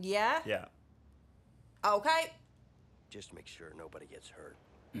 Yeah? Yeah. Okay. Just make sure nobody gets hurt.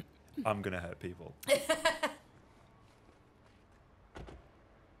 I'm gonna hurt people.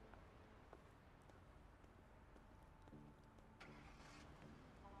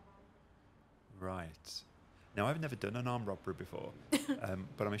 Right. Now, I've never done an armed robbery before,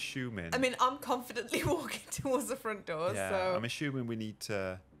 but I'm assuming... I mean, I'm confidently walking towards the front door, yeah, so... I'm assuming we need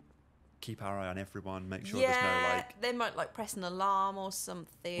to keep our eye on everyone, make sure yeah, there's no, like... they might, like, press an alarm or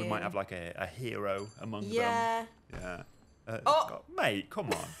something. We might have, like, a hero among Yeah. them. Yeah. Oh! God, mate, come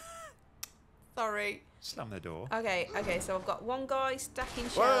on. Sorry. Slam the door. Okay, so I've got one guy stacking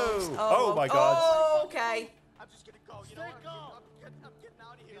Whoa! shelves. Oh my God. Oh, okay. I'm just gonna go. You know what? I'm getting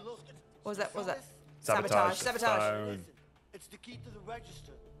out of here. What was that? Sabotage. Sabotage. Phone. Listen, it's the key to the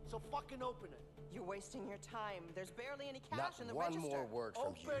register. So fucking open it. You're wasting your time. There's barely any cash Not in the one register. more word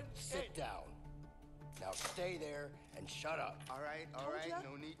from you. Open Sit it. down. Now stay there and shut up. All right, ya.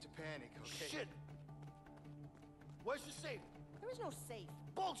 no need to panic, okay? Shit. Where's the safe? There is no safe.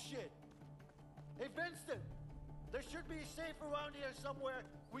 Bullshit. Hey, Vincent. There should be a safe around here somewhere.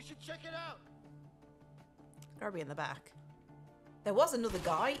 We should check it out. Gotta be in the back. There was another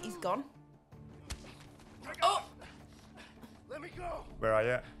guy. He's gone. Oh! Let me go. Where are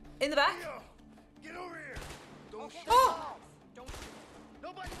you? In the back? Leo, get over here. Don't shoot. Oh! Don't shoot.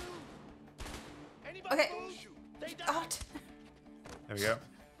 Nobody move. Anybody Okay. move? They die. God. There we go.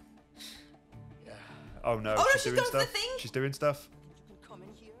 Oh no, Oh, no, she's she's doing going for the stuff. thing. She's doing stuff. You can come in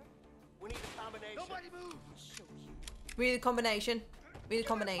here. We need a combination. Nobody move. Show you. We need a combination. We need a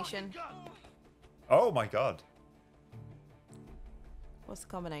combination. Oh my god. What's the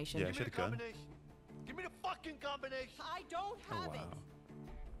combination? Yeah, Give she me had the a gun. combination. Give me the fucking combination. I don't Oh have it.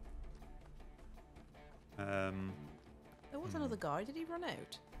 wow. There was another guy. Did he run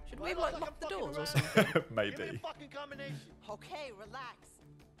out? Should we Why have, like, look locked the I'm doors or fucking something? Give me Maybe. a fucking combination. Okay, relax.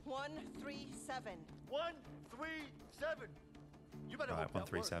 1, 3, 7. 1, 3, 7. You better Right, hope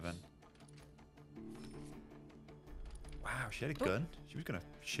that 137. works. Wow, she had a gun. She was gonna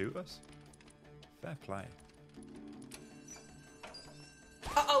shoot us. Fair play.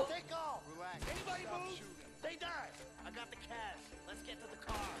 Uh-oh. Take off. Relax. Anybody move? They die. I got the cash. Let's get to the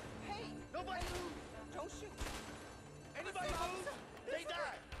car. Hey, Nobody move. don't shoot. Anybody move? They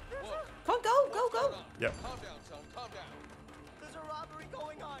die. Come on, go, go, go. Yep. Calm down, son. Calm down. There's a robbery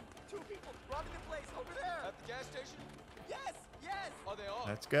going on. 2 people robbing the place over there. At the gas station? Yes, yes. Are they all?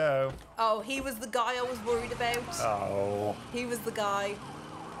 Let's go. Oh, he was the guy I was worried about. Oh. He was the guy.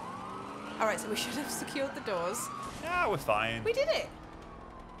 All right, so we should have secured the doors. Yeah, we're fine. We did it.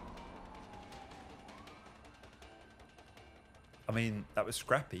 I mean, that was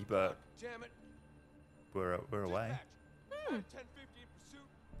scrappy, but Damn it. we're away. Dispatch. 1050 in pursuit.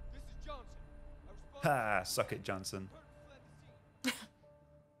 This is Johnson. I respond. Ha! Suck it, Johnson. Fled the scene.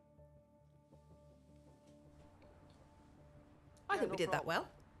 I think we did that well.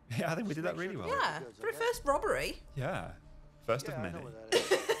 Yeah, I think we did that really well. Yeah, for a first robbery. Yeah. First Yeah, of I many. know where that is.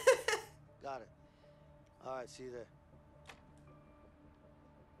 Got it. All right, see you there.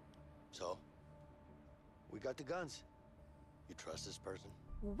 So, We got the guns. you trust this person?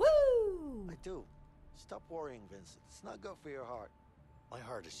 Woo! I do. Stop worrying, Vincent. It's not good for your heart. My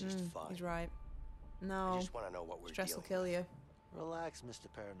heart is just fine. He's right. I No, just want to know what we're stress will dealing kill with. you. Relax, Mr.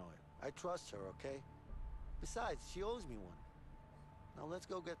 Paranoid. I trust her, okay? Besides, she owes me one. Now let's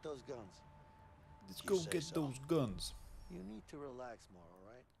go get those guns. Let's You go say get so. those guns. You need to relax more, all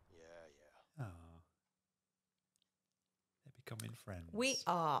right? Yeah, yeah. Oh. They're becoming friends. We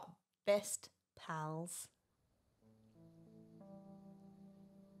are best pals.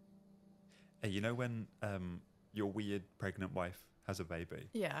 Hey, you know when your weird pregnant wife has a baby?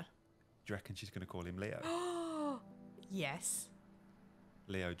 Yeah. Do you reckon she's going to call him Leo? Yes.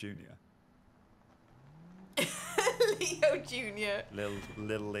 Leo Jr. Leo Jr.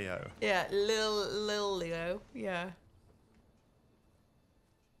 Little Leo. Yeah, Lil Leo. Yeah.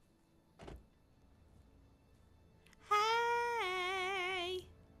 Hey,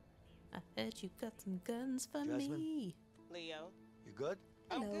 I heard you got some guns for Jasmine? me. Leo, You good?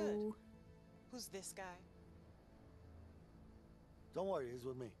 I'm good. Hello. Who's this guy? Don't worry, he's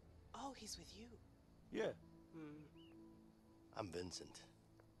with me. Oh, he's with you. Yeah. Hmm. I'm Vincent.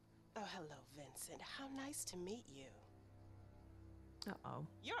 Oh, hello, Vincent. How nice to meet you. Uh-oh.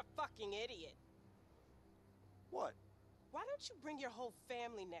 You're a fucking idiot. What? Why don't you bring your whole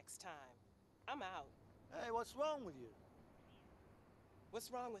family next time? I'm out. Hey, what's wrong with you?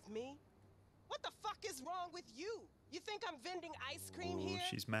 What's wrong with me? What the fuck is wrong with you? You think I'm vending ice cream Oh, here?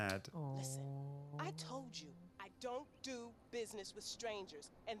 she's mad. Listen, I told you, I don't do business with strangers.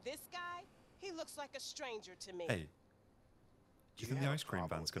 And this guy, he looks like a stranger to me. Hey, do you think the have a ice cream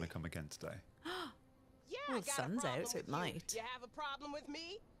problem van's with going me? to come again today? Yeah, Well, I the got sun's a problem out, so it with you. might. You have a problem with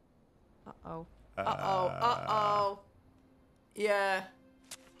me? Uh-oh. Uh-oh. Uh-oh. Yeah.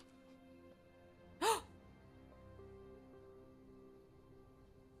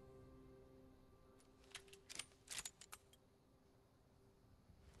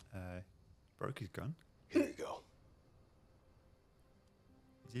 Broke his gun. Here you go.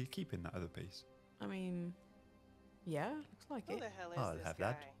 Is he keeping that other piece? I mean, yeah, looks like Who it. the hell is I'll this have guy?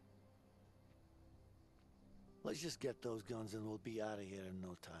 that. Let's just get those guns and we'll be out of here in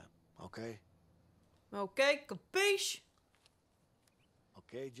no time, okay? Okay, capiche?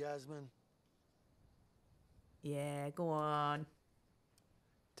 Okay, Jasmine? Yeah, go on.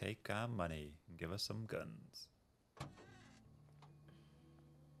 Take our money and give us some guns.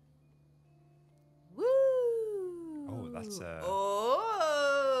 Woo! Oh, that's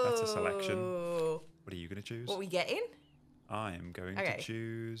a selection. Oh. What are you going to choose? What are we getting? I am going Okay. to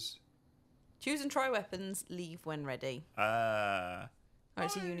choose. Choose and try weapons. Leave when ready. I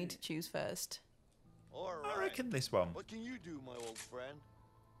Alright, so you need to choose first. All right. reckon this one. What can you do, my old friend?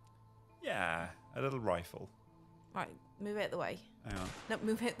 Yeah, a little rifle. Right, move out the way. Hang on. No,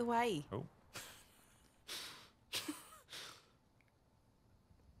 move out the way. Oh.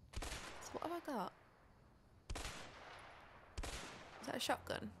 I got? Is that a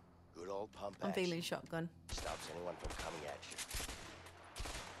shotgun? Good old pump I'm action. feeling shotgun. Stops anyone from coming at you.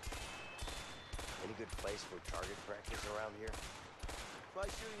 Any good place for target practice around here? Try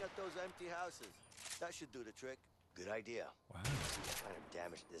shooting at those empty houses. That should do the trick. Good idea. Wow. What kind of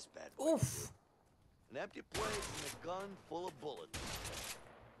damage this bad boy can Oof. An empty place and a gun full of bullets.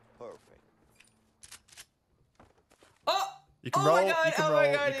 Perfect. Oh! You can oh roll. My God. You can oh roll.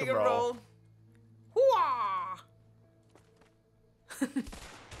 my God, you can roll. Hoo-ah!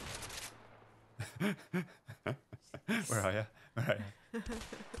 Where are you? Where are you?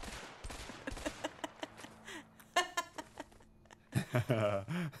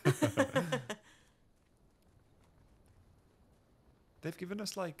 They've given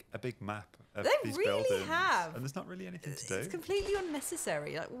us like a big map of They these really buildings, have. and there's not really anything to do. It's completely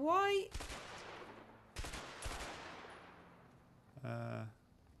unnecessary. Like, why?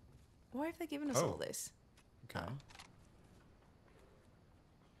 Why have they given us all this? Okay. Oh.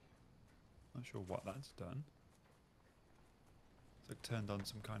 Not sure what that's done. So it turned on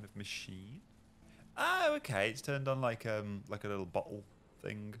some kind of machine. Oh, okay. It's turned on like a little bottle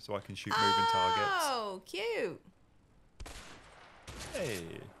thing, so I can shoot moving targets. Oh, cute. Hey.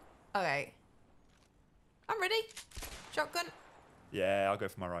 Okay. I'm ready. Shotgun. Yeah, I'll go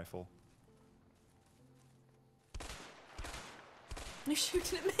for my rifle. You're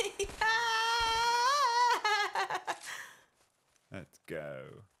shooting at me. Let's go.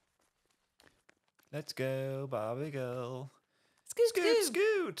 Let's go, Barbie girl. Scoot, Scoot, scoot.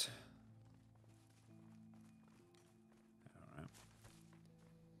 scoot. All right.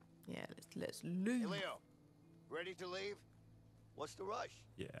 Yeah, let's Hey, leave. Leo. Ready to leave? What's the rush?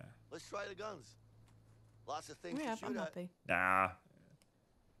 Yeah. Let's try the guns. Lots of things Yeah, to I'm shoot at. happy. Nah.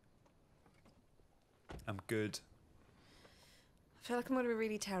 I'm good. I feel like I'm going to be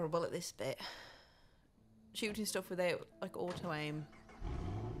really terrible at this bit. Shooting stuff without, like, auto-aim.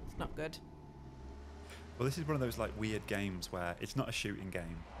 It's not good. Well, this is one of those like weird games where it's not a shooting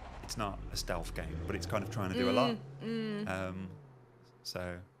game, it's not a stealth game, but it's kind of trying to do a lot.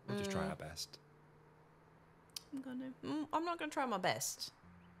 So we'll just try our best. I'm not going to try my best.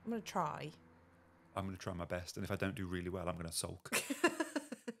 I'm going to try. I'm going to try my best, and if I don't do really well, I'm going to sulk.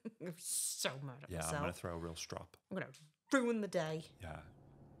 I'm so mad at Yeah, myself. I'm going to throw a real strop. I'm going to ruin the day. Yeah.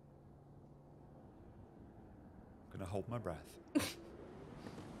 I'm going to hold my breath.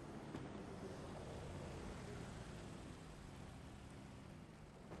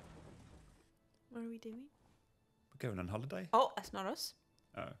 What are we doing? We're going on holiday? Oh, that's not us.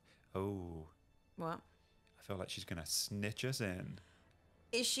 Oh. Oh. What? I feel like she's going to snitch us in.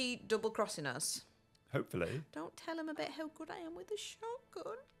 Is she double-crossing us? Hopefully. Don't tell him about how good I am with a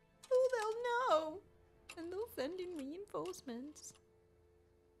shotgun. Oh, they'll know. And they'll send in reinforcements.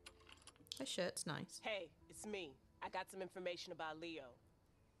 Her shirt's nice. Hey, it's me. I got some information about Leo.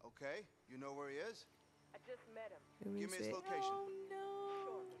 Okay, you know where he is? I just met him. Who Give is me his it? location. Oh, no.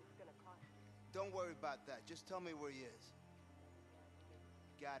 Sure, but it's gonna cost you. Don't worry about that. Just tell me where he is.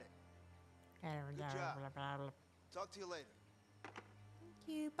 Got it. Good job. Talk to you later. Thank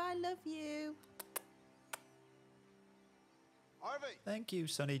you. Bye, love you. Harvey! Thank you,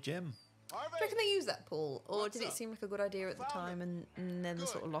 Sonny Jim. Harvey! Do you reckon they used that, Paul? Or What's did it up? seem like a good idea at the Found time and then they Good.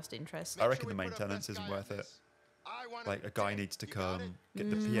 sort of lost interest? I Make reckon sure the we put our maintenance best isn't guy on worth it. this. I want Like, him a guy dead. needs to You got come, it? get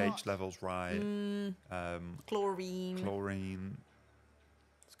the pH levels right, Chlorine. chlorine.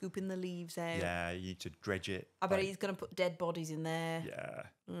 Scooping the leaves out. Yeah, you need to dredge it. I bet like, he's going to put dead bodies in there.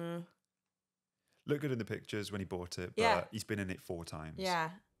 Yeah. Look good in the pictures when he bought it, but Yeah. he's been in it 4 times.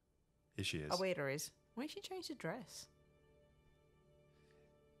 Yeah. Here she is. Oh, wait, there is. Why did she change the dress?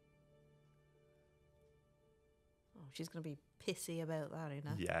 Oh, she's going to be pissy about that, you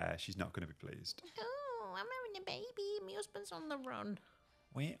know? Yeah, she's not going to be pleased. Oh, I'm having a baby. My husband's on the run.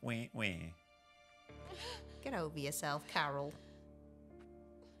 Wee, wee, wee. Get over yourself, Carol.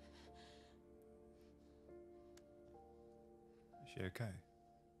 Is she okay?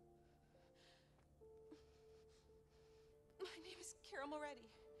 My name is Carol Moretti.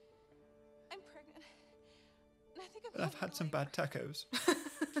 I'm pregnant. And I think I've had some bad tacos.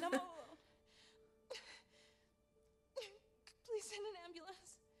 And I'm all alone. Please send an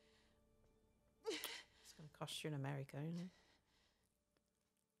ambulance. It's going to cost you in America, isn't it?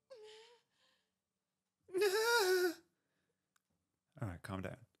 All right, calm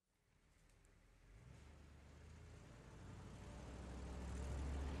down.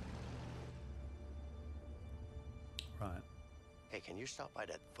 Right. Hey, can you stop by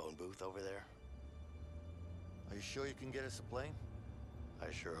that phone booth over there? Are you sure you can get us a plane?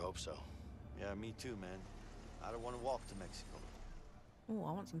 I sure hope so. Yeah, me too, man. I don't want to walk to Mexico. Oh,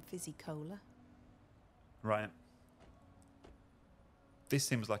 I want some fizzy cola. Right. This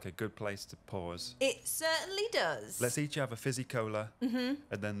seems like a good place to pause. It certainly does. Let's each have a fizzy cola, and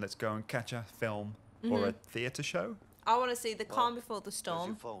then let's go and catch a film or a theatre show. I want to see The Calm Before the Where's Storm.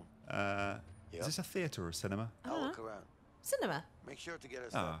 your phone? Is this a theatre or a cinema? I'll look around. Cinema. Make sure to get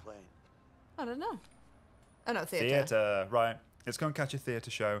us that plane. I don't know. Oh, no, theatre. Theatre, right. Let's go and catch a theatre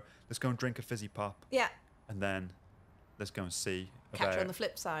show. Let's go and drink a fizzy pop. Yeah. And then let's go and see Catch about her on the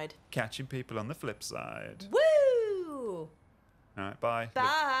flip side. catching people on the flip side. Woo! All right, bye.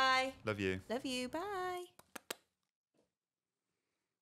 Bye. Love you. Love you. Bye.